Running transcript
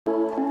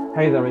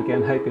Hey there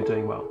again, hope you're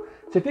doing well.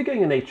 So if you're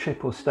going on a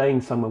trip or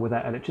staying somewhere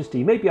without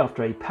electricity, maybe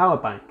after a power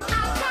bank,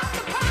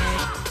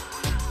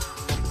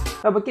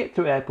 that will get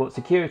through airport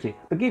security,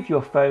 but give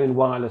your phone,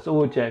 wireless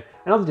audio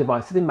and other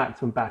devices the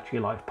maximum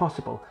battery life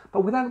possible.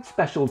 But without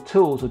special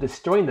tools or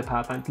destroying the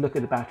power bank to look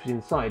at the batteries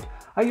inside,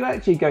 are you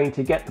actually going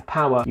to get the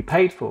power you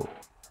paid for?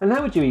 And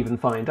how would you even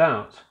find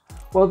out?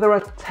 Well, there are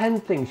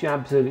 10 things you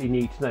absolutely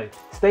need to know.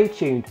 Stay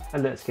tuned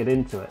and let's get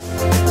into it.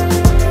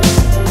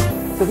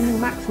 So the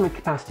maximum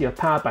capacity of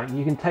power bank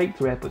you can take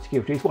through airport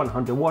security is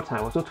 100 watt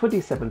hours or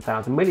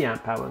 27,000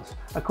 milliamp hours,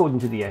 according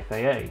to the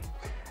FAA.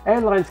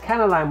 Airlines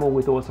can allow more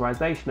with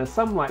authorization, as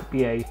some like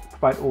BA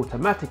provide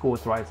automatic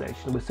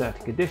authorization with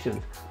certain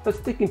conditions, but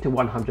sticking to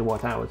 100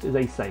 watt hours is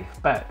a safe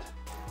bet.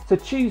 So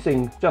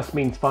choosing just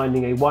means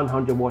finding a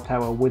 100 watt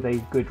hour with a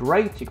good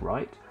rating,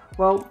 right?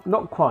 Well,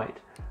 not quite.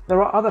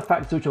 There are other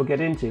factors which we'll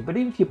get into, but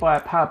even if you buy a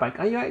power bank,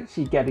 are you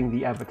actually getting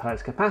the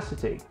advertised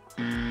capacity?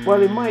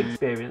 Well, in my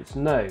experience,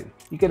 no.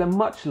 You get a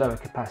much lower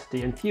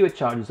capacity and fewer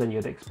charges than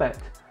you'd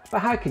expect. But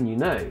how can you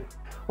know?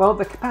 Well,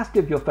 the capacity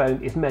of your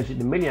phone is measured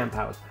in milliamp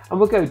hours and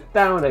will go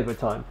down over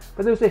time,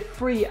 but there's a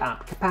free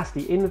app,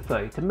 Capacity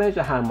Info, to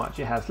measure how much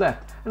it has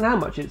left and how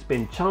much it's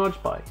been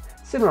charged by.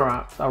 Similar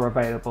apps are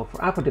available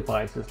for Apple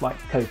devices like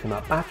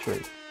Coconut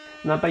Battery.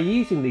 Now, by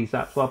using these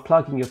apps while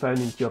plugging your phone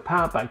into your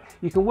power bank,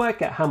 you can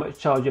work out how much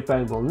charge your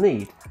phone will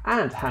need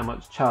and how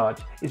much charge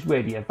is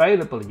really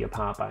available in your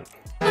power bank.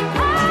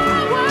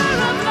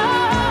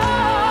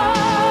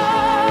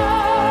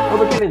 But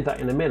we'll get into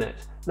that in a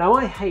minute. Now,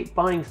 I hate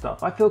buying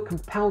stuff. I feel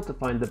compelled to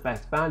find the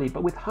best value,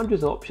 but with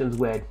hundreds of options,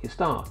 where do you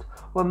start?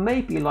 Well,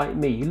 maybe like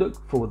me, you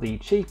look for the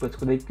cheapest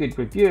with a good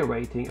reviewer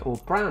rating or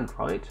brand,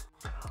 right?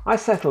 I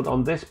settled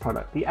on this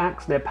product, the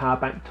AXNEB Power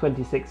Bank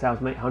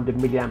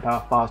 26,800 mAh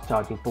fast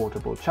charging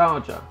portable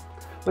charger,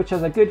 which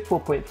has a good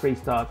 4.3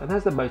 stars and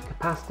has the most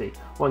capacity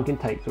one can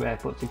take through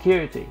airport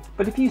security.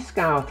 But if you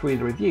scour through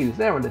the reviews,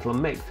 they're a little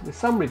mixed, with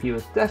some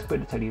reviewers desperate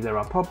to tell you there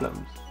are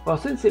problems. Well,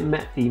 since it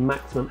met the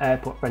maximum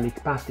airport friendly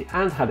capacity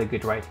and had a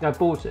good rating, I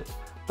bought it.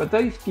 But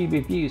those few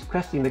reviews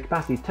questioning the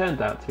capacity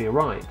turned out to be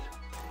right.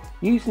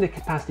 Using the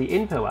Capacity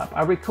Info app,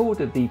 I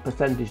recorded the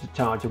percentage the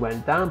charger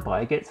went down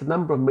by against the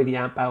number of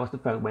milliamp hours the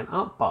phone went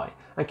up by,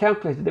 and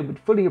calculated it would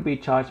fully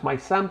recharge my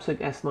Samsung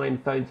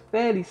S9 phone's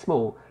fairly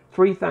small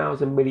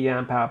 3000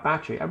 milliamp hour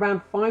battery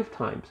around 5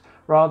 times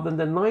rather than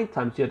the 9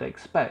 times you'd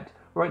expect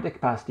were at the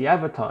capacity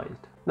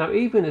advertised. Now,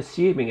 even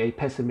assuming a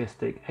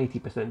pessimistic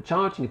 80%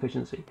 charging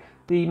efficiency,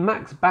 the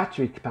max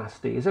battery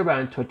capacity is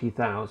around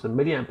 20,000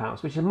 milliamp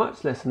hours, which is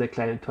much less than the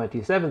claimed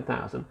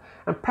 27,000,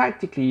 and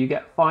practically you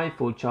get 5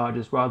 full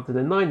charges rather than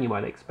the 9 you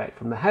might expect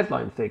from the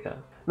headline figure.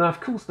 Now,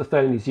 of course, the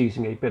phone is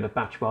using a bit of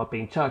battery while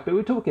being charged, but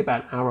we're talking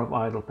about an hour of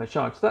idle per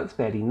charge, so that's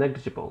fairly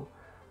negligible.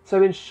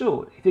 So in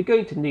short, if you're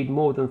going to need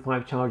more than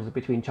 5 charges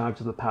between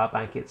charges of the power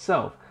bank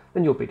itself,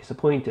 then you'll be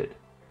disappointed.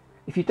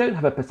 If you don't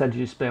have a percentage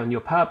display on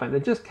your power bank,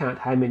 then just count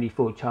how many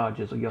full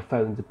charges of your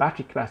phone's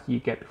battery capacity you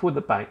get before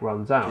the bank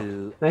runs out.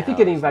 Now, if you're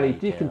getting value,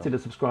 do consider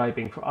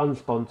subscribing for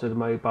unsponsored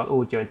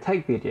mobile audio and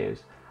tech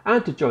videos,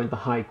 and to join the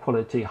high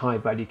quality, high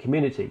value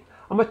community.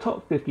 I'm a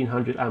top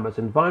 1500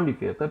 Amazon Vine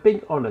reviewer, but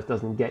being honest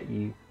doesn't get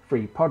you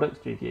free products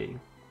to review.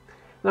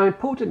 Now,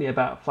 importantly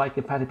about flight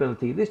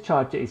compatibility, this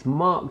charger is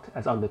marked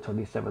as under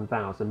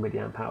 27,000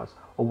 mAh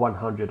or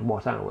 100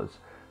 watt hours,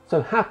 so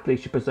happily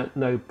should present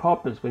no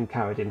problems when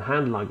carried in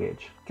hand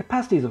luggage.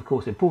 Capacity is of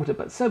course important,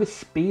 but so is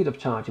speed of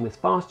charging with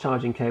fast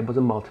charging cables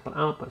and multiple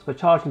outputs for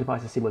charging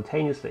devices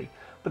simultaneously.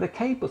 But the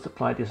cable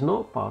supplied is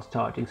not fast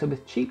charging, so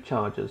with cheap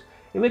chargers,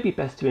 it may be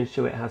best to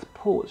ensure it has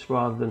ports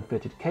rather than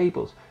fitted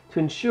cables to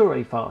ensure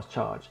a fast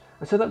charge,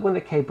 and so that when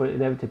the cable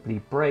inevitably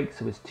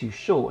breaks or is too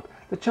short,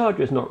 the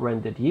charger is not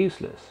rendered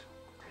useless.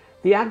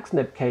 The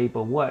AXNEB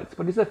cable works,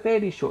 but is a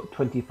fairly short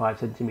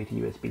 25cm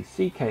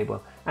USB-C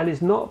cable and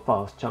is not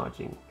fast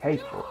charging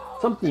capable,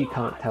 something you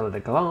can't tell at a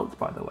glance,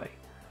 by the way.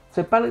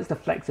 So balance the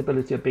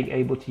flexibility of being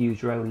able to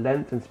use your own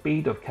length and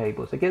speed of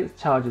cables against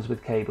chargers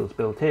with cables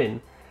built in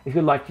if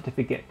you're likely to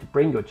forget to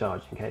bring your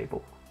charging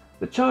cable.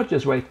 The charger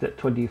is rated at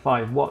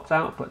 25 watts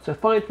output, so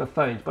fine for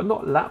phones but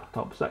not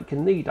laptops that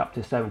can need up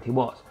to 70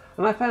 watts,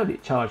 and I found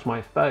it charged my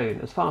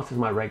phone as fast as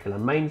my regular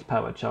mains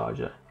power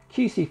charger.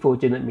 QC4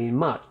 didn't mean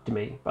much to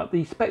me, but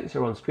the specs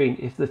are on screen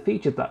if the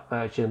features of that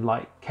version,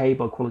 like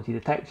cable quality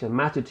detection,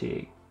 matter to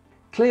you.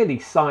 Clearly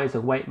size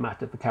and weight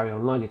matter for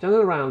carry-on luggage, and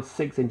around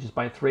 6 inches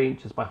by 3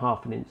 inches by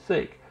half an inch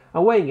thick,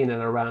 and weighing in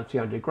at around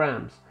 300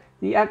 grams,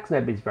 the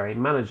AXNEB is very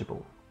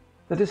manageable.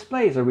 The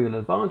display is a real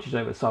advantage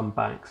over some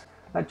banks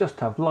that just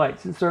have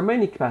lights, since the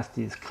remaining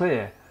capacity is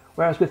clear,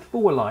 whereas with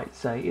 4 lights,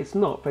 say, it's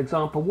not. For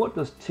example, what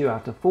does 2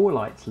 out of 4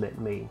 lights lit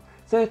mean?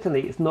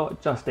 Certainly it's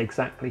not just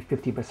exactly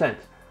 50%,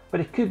 but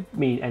it could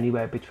mean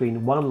anywhere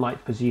between 1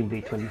 light presumably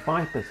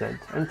 25%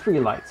 and 3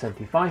 lights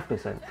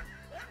 75%.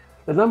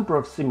 The number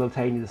of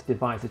simultaneous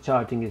device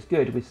charging is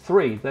good with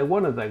 3, though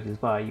one of those is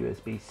via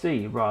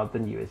USB-C rather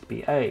than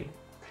USB-A.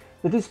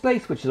 The display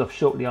switches off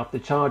shortly after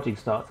charging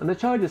starts, and the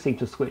charger seems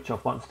to switch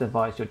off once the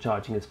device you're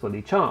charging is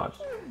fully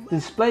charged. The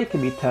display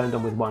can be turned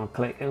on with one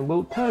click and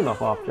will turn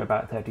off after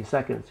about 30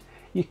 seconds.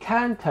 You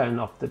can turn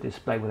off the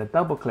display with a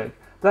double click,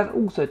 but that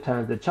also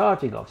turns the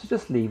charging off, so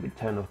just leave it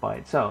turned off by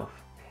itself.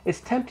 It's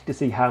tempting to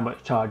see how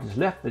much charge is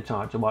left in the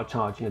charger while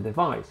charging a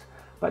device,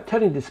 but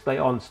turning the display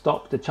on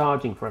stops the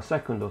charging for a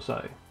second or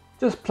so.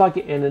 Just plug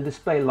it in and the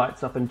display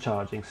lights up and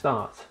charging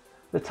starts.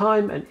 The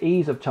time and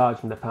ease of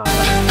charging the power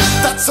bank,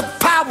 that's the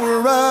power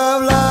of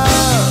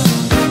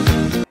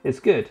love,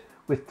 is good,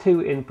 with 2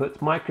 inputs,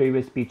 micro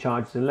USB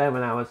chargers in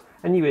 11 hours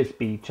and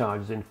USB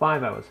chargers in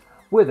 5 hours,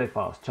 with a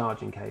fast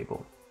charging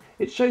cable.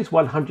 It shows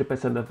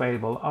 100%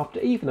 available after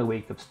even a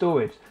week of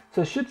storage,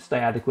 so should stay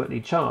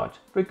adequately charged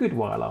for a good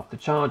while after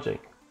charging.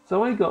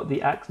 So I got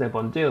the AXNEB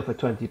on deal for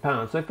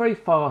 £20, so a very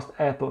fast,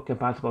 airport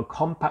compatible,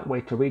 compact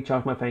way to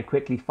recharge my phone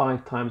quickly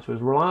 5 times with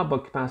reliable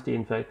capacity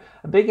info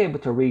and being able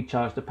to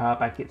recharge the power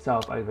bank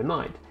itself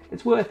overnight.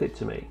 It's worth it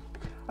to me.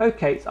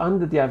 Okay, it's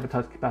under the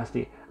advertised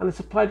capacity and the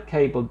supplied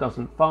cable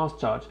doesn't fast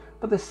charge,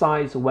 but the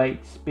size,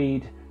 weight,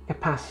 speed,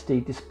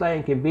 capacity, display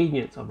and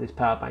convenience of this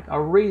power bank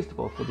are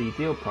reasonable for the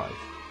deal price.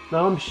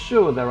 Now I'm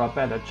sure there are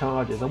better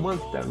chargers and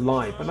ones that don't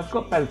lie, but I've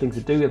got better things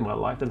to do with my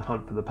life than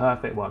hunt for the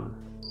perfect one.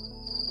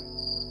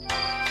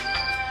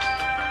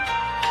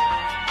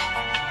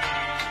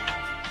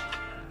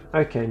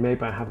 Okay,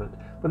 maybe I haven't,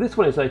 but this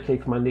one is okay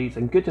for my needs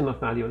and good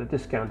enough value at a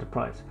discounted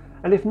price.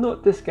 And if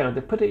not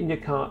discounted, put it in your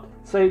cart,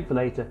 save it for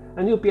later,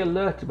 and you'll be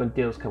alerted when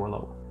deals come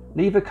along.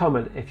 Leave a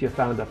comment if you've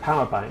found a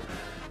power bank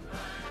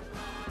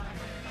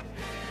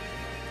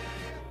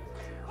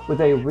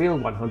with a real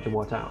 100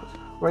 watt hours,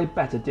 or a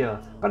better deal.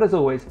 But as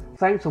always,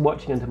 thanks for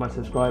watching and to my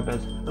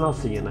subscribers, and I'll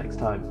see you next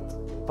time.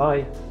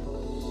 Bye.